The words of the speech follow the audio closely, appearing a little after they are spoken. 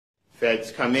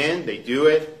Feds come in, they do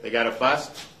it, they got a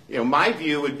bus. My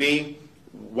view would be,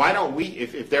 why don't we,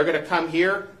 if they're going to come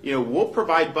here, we'll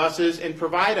provide buses and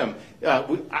provide them.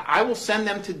 I will send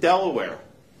them to Delaware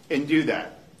and do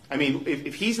that. I mean,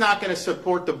 if he's not going to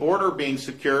support the border being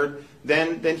secured,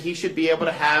 then he should be able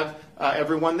to have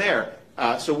everyone there.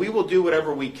 So we will do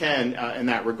whatever we can in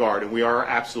that regard, and we are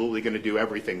absolutely going to do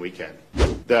everything we can.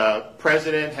 The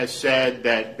president has said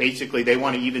that basically they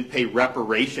want to even pay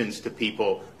reparations to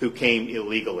people who came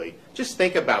illegally. Just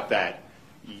think about that.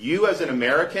 You as an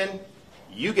American,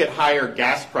 you get higher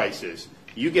gas prices,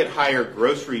 you get higher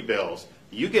grocery bills,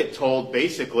 you get told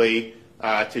basically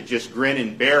to just grin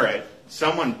and bear it.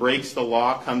 Someone breaks the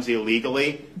law, comes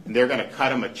illegally, and they're going to cut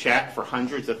them a check for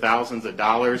hundreds of thousands of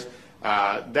dollars.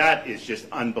 That is just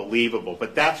unbelievable.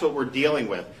 But that's what we're dealing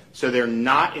with. So they're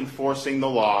not enforcing the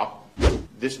law.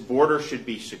 This border should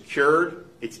be secured.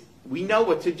 We know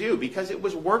what to do because it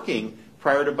was working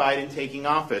prior to Biden taking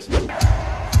office.